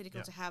why it's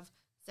critical to have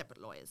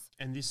separate lawyers.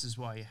 And this is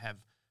why you have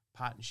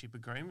partnership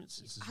agreements.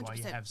 This is 100%. Why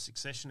you have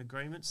succession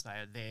agreements. They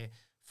are there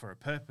for a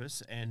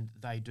purpose, and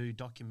they do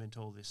document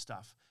all this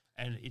stuff.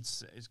 And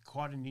it's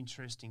quite an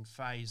interesting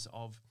phase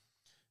of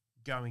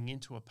going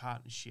into a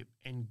partnership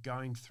and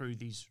going through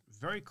these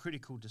very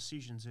critical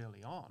decisions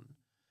early on,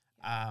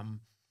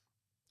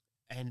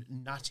 and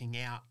nutting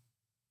out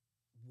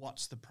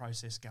what's the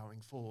process going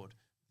forward.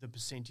 The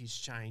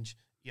percentage change,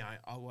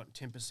 I want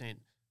 10%,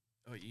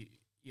 or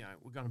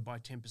we're going to buy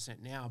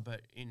 10% now,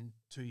 but in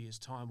 2 years'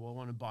 time, I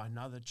want to buy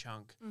another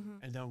chunk,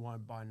 and then I want to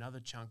buy another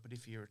chunk. But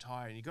if you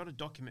retire, and you've got to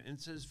document, and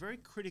so there's very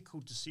critical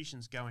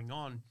decisions going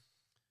on.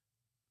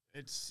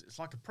 It's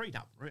like a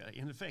prenup, really,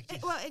 in effect.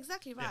 Well,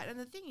 exactly right. And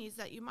the thing is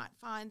that you might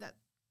find that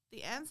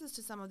the answers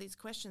to some of these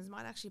questions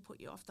might actually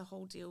put you off the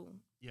whole deal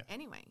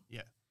anyway.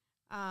 Yeah.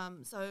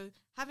 So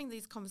having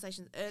these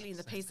conversations early in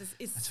the piece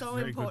is that's so a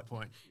very important. Good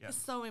point. Yeah.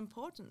 It's so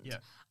important. Yeah.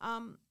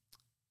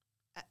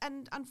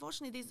 And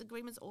unfortunately, these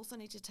agreements also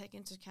need to take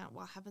into account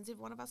what happens if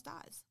one of us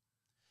dies.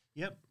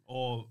 Yep.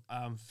 Or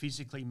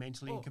physically,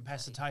 mentally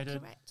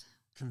incapacitated, correct.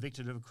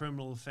 Convicted of a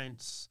criminal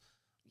offence.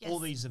 Yes. All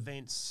these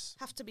events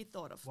have to be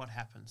thought of. What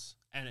happens?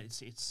 And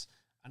it's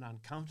an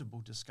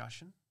uncomfortable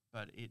discussion,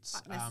 but it's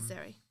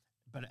necessary.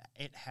 But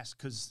it has,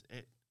 because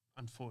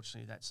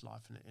unfortunately that's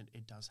life, and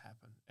it does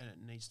happen, and it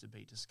needs to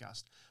be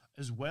discussed,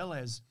 as well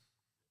as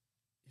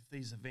if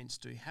these events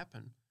do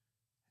happen,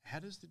 how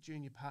does the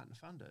junior partner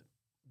fund it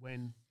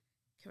when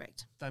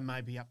correct they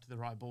may be up to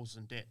their eyeballs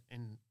in debt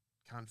and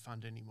can't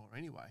fund anymore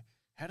anyway?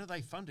 How do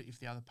they fund it if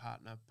the other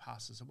partner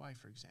passes away,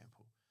 for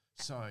example?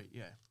 So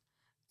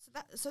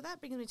So that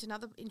brings me to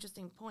another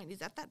interesting point,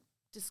 is at that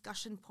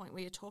discussion point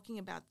where you're talking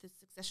about the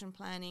succession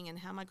planning and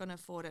how am I going to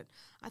afford it,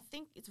 I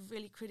think it's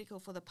really critical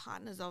for the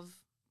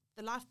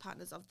life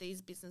partners of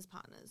these business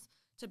partners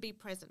to be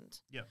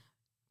present. Yeah.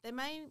 They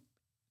may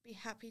be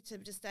happy to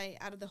just stay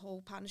out of the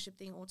whole partnership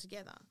thing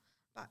altogether,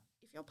 but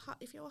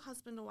if your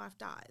husband or wife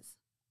dies,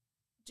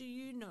 do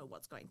you know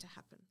what's going to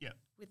happen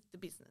with the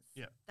business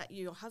that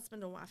your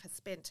husband or wife has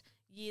spent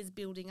years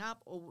building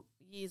up or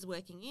years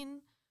working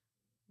in?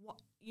 What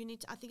you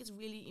need to, I think it's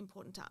really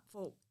important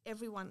for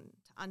everyone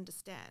to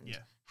understand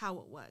how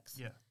it works.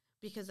 Yeah.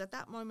 Because at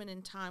that moment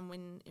in time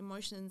when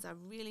emotions are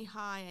really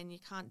high and you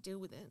can't deal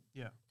with it,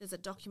 there's a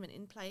document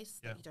in place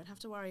that you don't have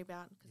to worry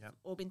about because it's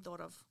all been thought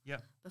of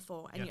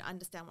before, and you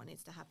understand what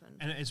needs to happen.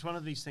 And it's one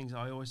of these things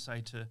I always say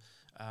to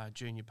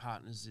junior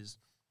partners is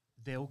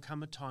there will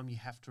come a time you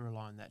have to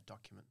rely on that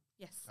document.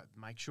 Yes. So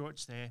make sure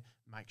it's there,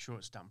 make sure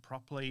it's done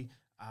properly,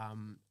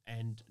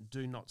 and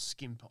do not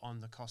skimp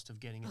on the cost of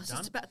getting I it was done.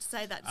 just about to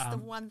say that's the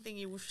one thing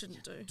you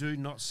shouldn't do. Do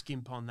not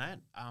skimp on that.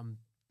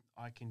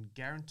 I can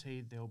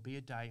guarantee there will be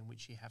a day in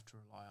which you have to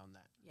rely on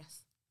that.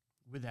 Yes.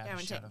 Without a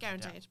shadow of a doubt.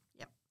 Guaranteed.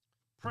 Yep.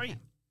 Pre,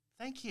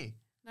 thank you.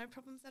 No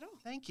problems at all.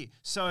 Thank you.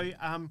 So,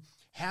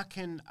 how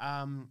can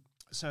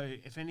so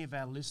if any of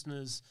our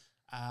listeners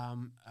are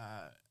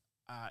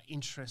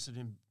interested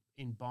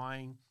in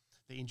buying,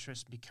 they're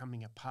interested in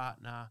becoming a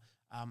partner,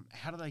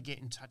 how do they get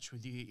in touch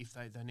with you if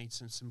they need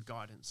some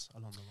guidance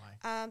along the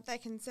way? They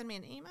can send me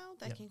an email.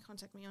 They can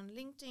contact me on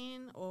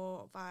LinkedIn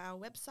or via our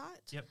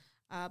website. Yep.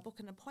 Book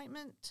an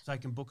appointment. So they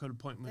can book an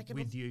appointment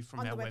with you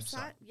from our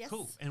website. Yes.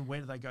 Cool. And where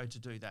do they go to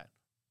do that?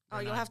 Oh,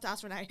 Renee? you'll have to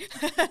ask Renee.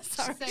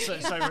 Sorry. So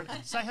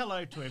say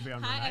hello to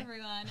everyone, Hi, Renee.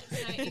 everyone. So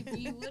if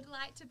you would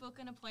like to book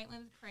an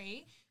appointment with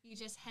Pre, you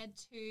just head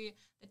to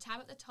the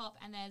tab at the top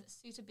and there's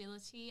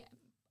suitability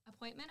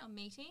appointment or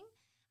meeting.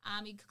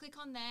 You click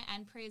on there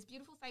and Priya's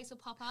beautiful face will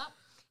pop up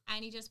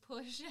and you just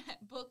push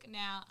book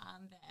now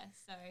there.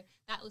 So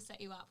that will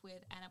set you up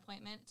with an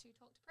appointment to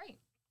talk to Pri.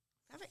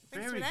 Perfect.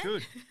 Thanks, Very Renee.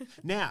 good.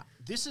 Now,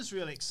 this is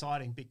really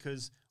exciting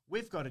because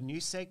we've got a new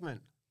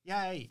segment.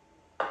 Yay.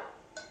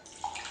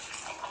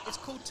 It's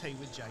called Tea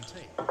with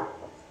JT.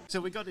 So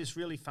we got this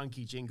really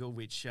funky jingle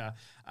which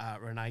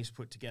Renee's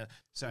put together.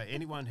 So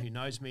anyone who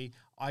knows me,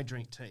 I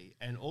drink tea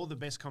and all the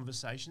best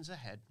conversations are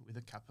had with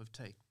a cup of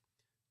tea.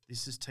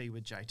 This is Tea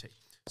with JT.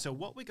 So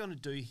what we're going to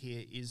do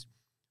here is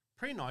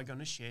Pri and I are going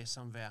to share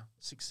some of our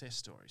success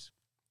stories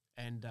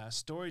and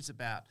stories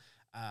about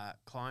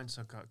clients.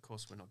 Of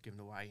course, we're not giving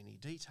away any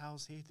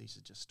details here. These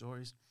are just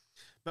stories.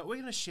 But we're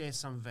going to share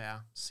some of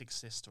our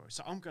success stories.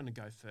 So I'm going to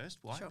go first.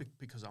 Why? Sure.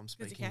 Because I'm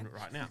speaking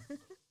right now.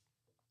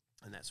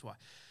 And that's why.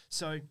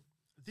 So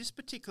this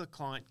particular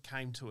client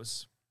came to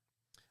us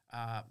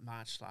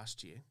March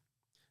last year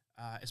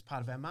as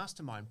part of our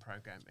mastermind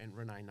program. And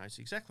Renee knows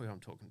exactly what I'm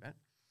talking about.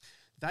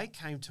 They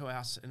came to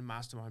us in a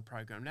mastermind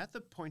program. And at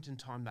the point in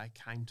time they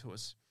came to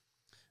us,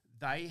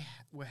 they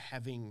were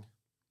having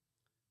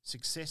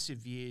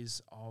successive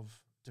years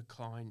of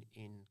decline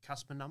in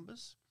customer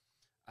numbers,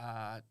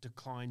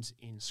 declines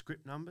in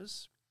script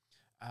numbers.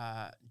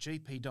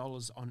 GP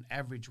dollars on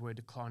average were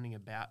declining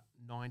about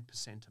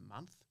 9% a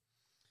month.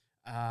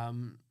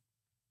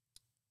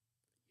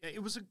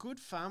 It was a good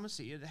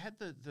pharmacy. It had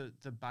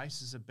the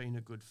basis of being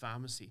a good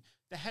pharmacy.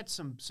 They had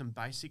some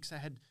basics. They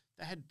had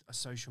a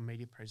social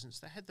media presence.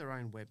 They had their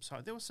own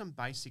website. There were some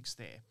basics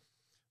there,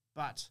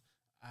 but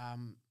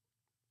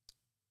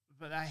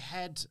they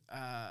had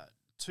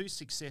 2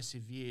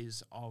 successive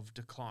years of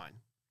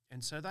decline,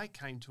 and so they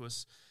came to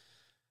us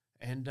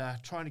and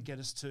trying to get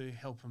us to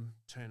help them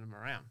turn them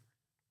around.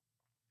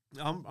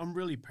 I'm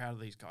really proud of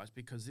these guys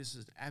because this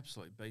is an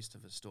absolute beast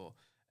of a store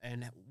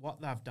and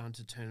what they've done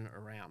to turn it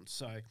around.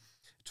 So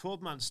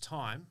 12 months'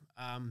 time,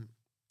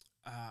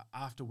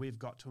 after we've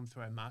got to them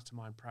through our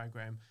mastermind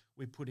program,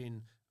 we put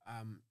in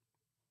a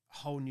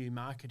whole new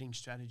marketing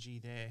strategy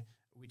there,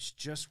 which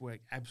just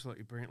worked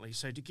absolutely brilliantly.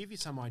 So to give you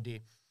some idea,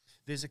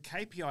 there's a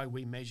KPI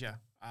we measure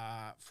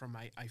from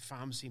a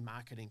pharmacy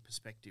marketing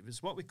perspective.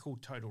 Is what we call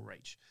total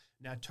reach.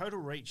 Now, total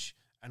reach,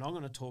 and I'm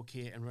going to talk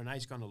here, and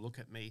Renee's going to look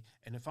at me,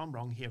 and if I'm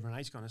wrong here,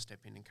 Renee's going to step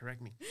in and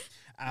correct me.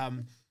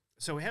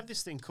 So we have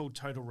this thing called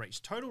total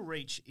reach. Total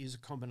reach is a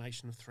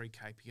combination of 3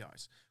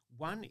 KPIs.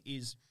 One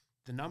is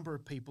the number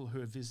of people who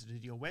have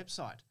visited your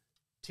website.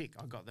 Tick,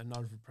 I got the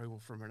nod of approval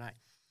from Renee.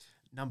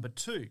 Number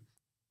 2,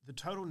 the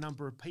total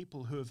number of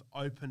people who have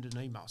opened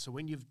an email. So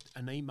when you've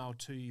an email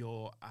to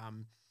your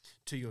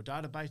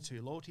database, to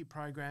your loyalty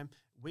program,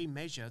 we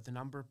measure the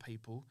number of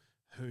people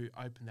who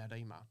open that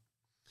email.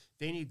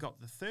 Then you've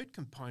got the third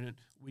component,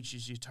 which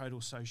is your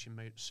total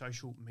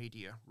social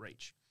media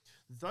reach.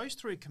 Those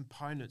 3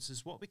 components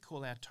is what we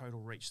call our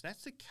total reach.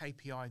 That's the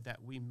KPI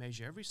that we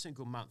measure every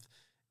single month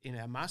in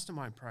our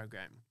mastermind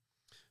program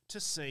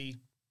to see,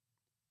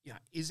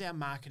 is our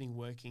marketing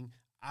working?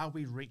 Are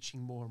we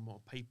reaching more and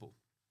more people?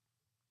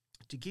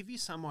 To give you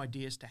some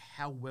idea as to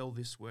how well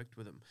this worked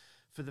with them,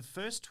 for the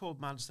first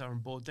 12 months they were on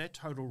board, their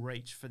total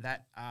reach for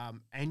that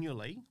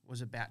annually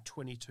was about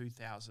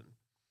 22,000.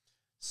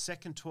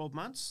 Second 12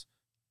 months,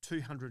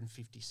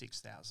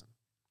 256,000.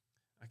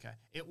 Okay,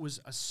 it was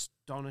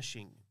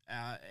astonishing,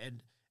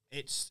 and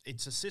it's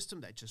a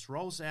system that just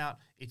rolls out.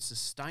 It's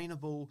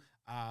sustainable.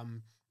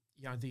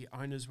 The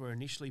owners were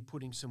initially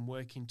putting some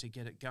work in to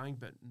get it going,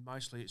 but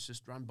mostly it's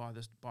just run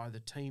by the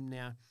team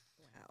now.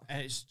 Wow.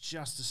 And it's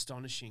just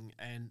astonishing,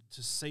 and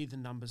to see the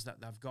numbers that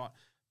they've got.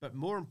 But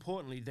more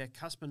importantly, their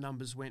customer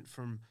numbers went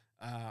from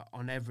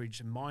on average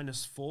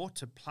 -4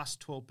 to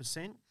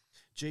 +12%.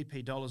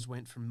 GP dollars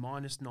went from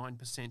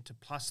 -9% to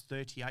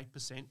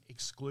 +38%,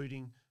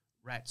 excluding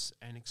rats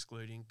and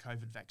excluding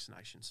COVID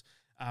vaccinations.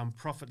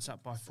 Profits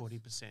up by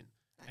 40%.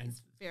 That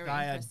is very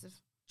they impressive.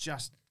 are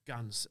just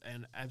guns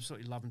and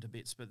absolutely love them to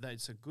bits. But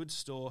it's a good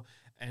store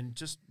and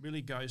just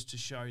really goes to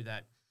show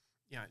that,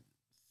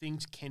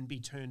 things can be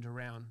turned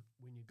around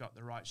when you've got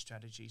the right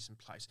strategies in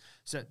place.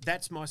 So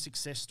that's my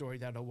success story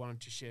that I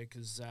wanted to share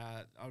because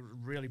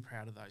I'm really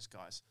proud of those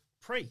guys.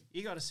 Pri,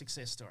 you got a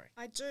success story?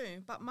 I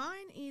do, but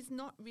mine is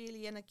not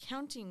really an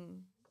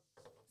accounting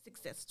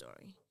success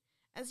story.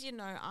 As you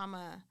know,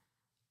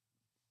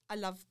 I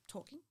love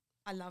talking.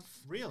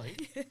 Really?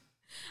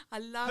 I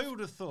love. Who would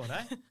have thought,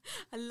 eh?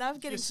 I love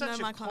getting You're to know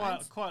such my a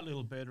clients. quiet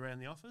little bird around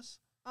the office.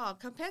 Oh,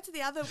 compared to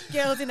the other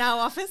girls in our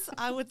office,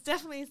 I would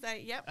definitely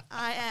say, yep,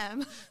 I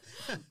am.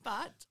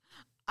 But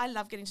I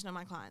love getting to know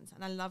my clients,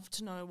 and I love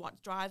to know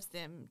what drives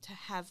them to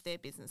have their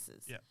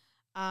businesses. Yeah.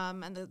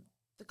 And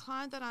the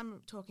client that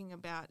I'm talking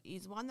about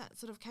is one that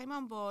sort of came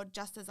on board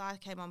just as I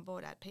came on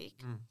board at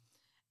Peak.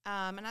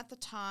 And at the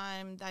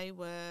time, they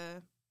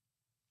were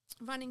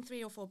running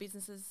 3 or 4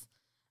 businesses,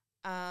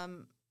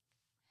 had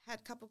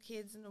a couple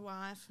kids and a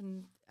wife,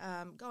 and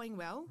going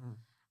well.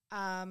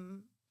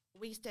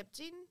 We stepped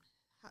in,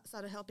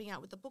 started helping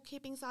out with the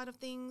bookkeeping side of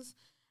things,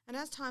 and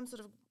as time sort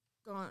of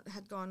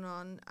had gone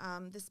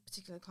on, this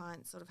particular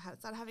client sort of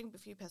started having a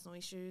few personal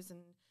issues,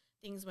 and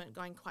things weren't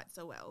going quite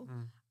so well.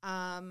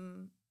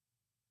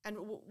 And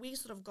we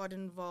sort of got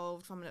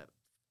involved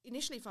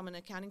initially from an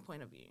accounting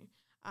point of view,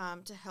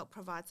 to help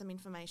provide some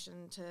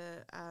information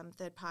to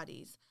third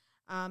parties.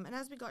 And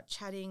as we got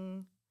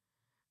chatting,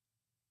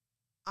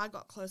 I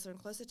got closer and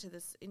closer to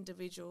this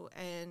individual,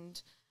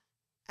 and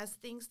as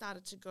things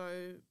started to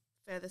go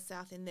further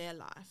south in their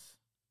life,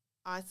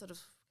 I sort of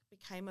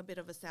became a bit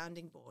of a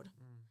sounding board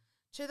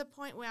to the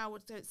point where I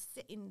would go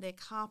sit in their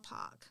car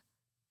park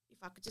if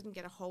I didn't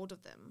get a hold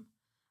of them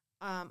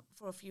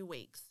for a few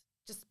weeks,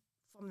 just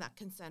from that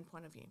concern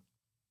point of view.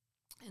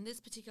 And this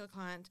particular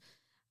client,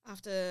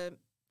 after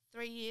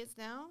 3 years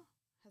now,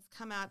 has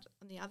come out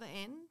on the other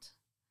end,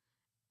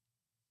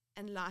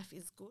 and life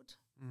is good.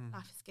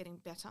 Life is getting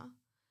better.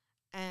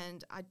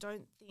 And I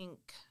don't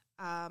think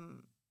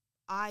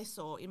I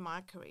saw in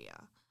my career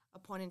a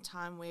point in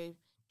time where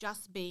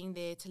just being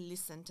there to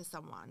listen to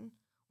someone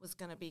was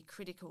going to be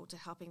critical to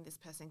helping this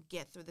person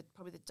get through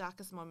probably the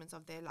darkest moments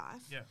of their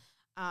life.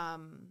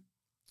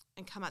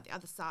 And come out the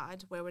other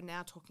side, where we're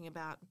now talking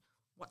about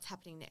what's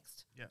happening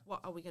next. What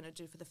are we going to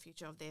do for the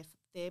future of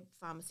their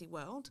pharmacy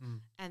world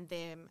and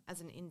them as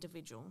an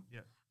individual.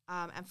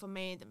 And for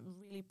me, the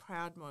really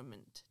proud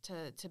moment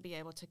to be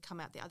able to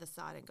come out the other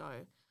side and go,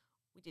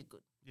 we did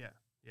good.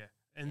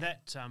 And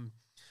that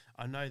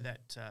I know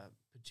that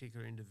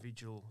particular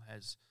individual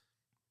has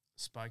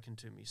spoken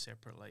to me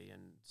separately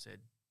and said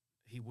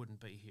he wouldn't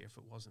be here if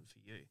it wasn't for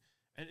you.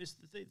 And it's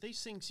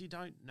these things you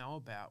don't know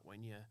about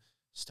when you're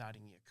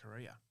starting your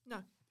career.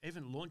 No.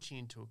 Even launching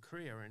into a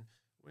career, and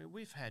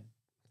we've had,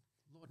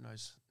 Lord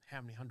knows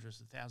how many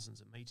hundreds of thousands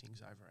of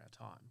meetings over our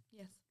time.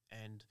 Yes.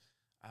 And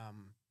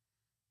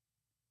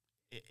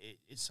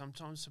it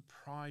sometimes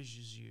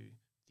surprises you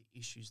the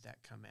issues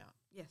that come out.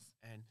 Yes.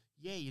 And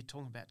you're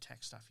talking about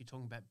tax stuff, you're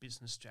talking about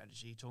business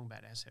strategy, you're talking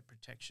about asset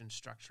protection,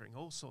 structuring,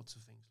 all sorts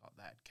of things like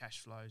that, cash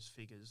flows,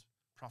 figures,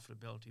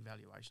 profitability,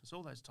 valuations,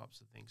 all those types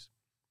of things.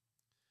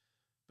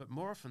 But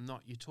more often than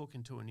not, you're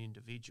talking to an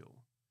individual,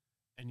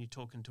 and you're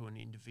talking to an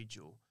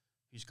individual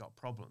who's got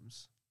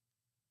problems,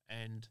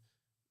 and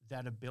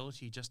that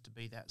ability just to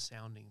be that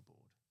sounding board.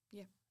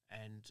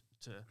 And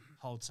to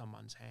hold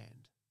someone's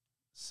hand.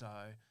 So,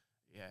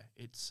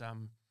 it's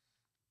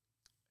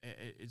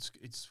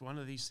one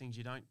of these things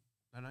they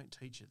don't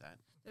teach you that.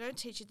 They don't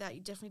teach you that.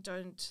 You definitely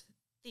don't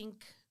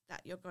think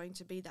that you're going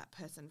to be that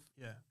person.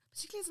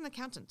 Particularly as an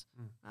accountant,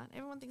 right?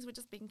 Everyone thinks we're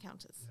just being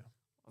counters.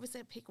 Obviously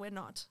at Pick, we're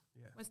not.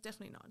 Most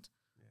definitely not.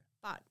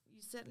 But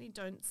you certainly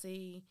don't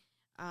see,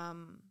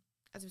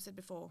 as we said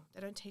before, they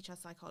don't teach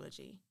us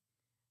psychology.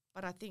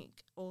 But I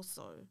think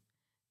also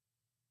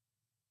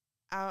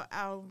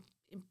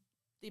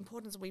the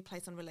importance we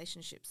place on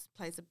relationships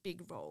plays a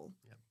big role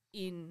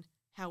in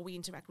how we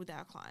interact with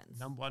our clients.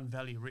 Number one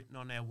value written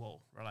on our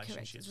wall,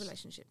 relationships. Correct,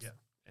 relationships.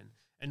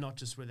 And not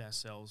just with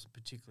ourselves,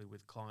 particularly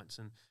with clients.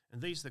 And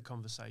these are the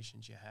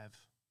conversations you have.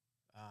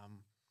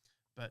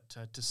 But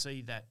to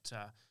see that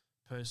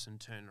person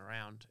turn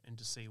around and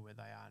to see where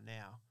they are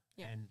now.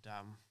 And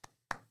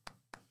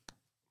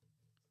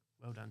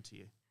well done to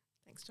you.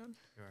 Thanks, John.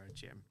 You're a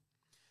gem.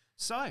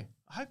 So, I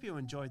hope you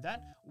enjoyed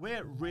that.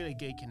 We're really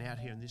geeking out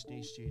here in this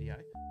new studio.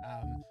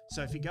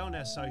 So if you go on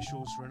our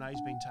socials, Renee's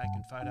been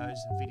taking photos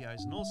and videos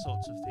and all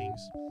sorts of things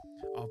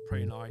of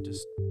Pri and I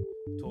just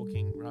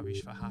talking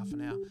rubbish for half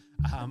an hour.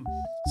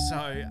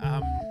 So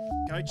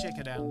go check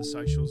it out on the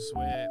socials.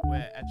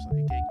 We're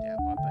absolutely geeked out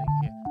by being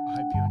here. I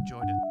hope you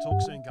enjoyed it.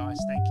 Talk soon, guys.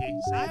 Thank you.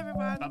 See Bye, you.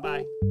 everyone.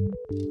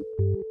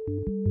 Bye-bye.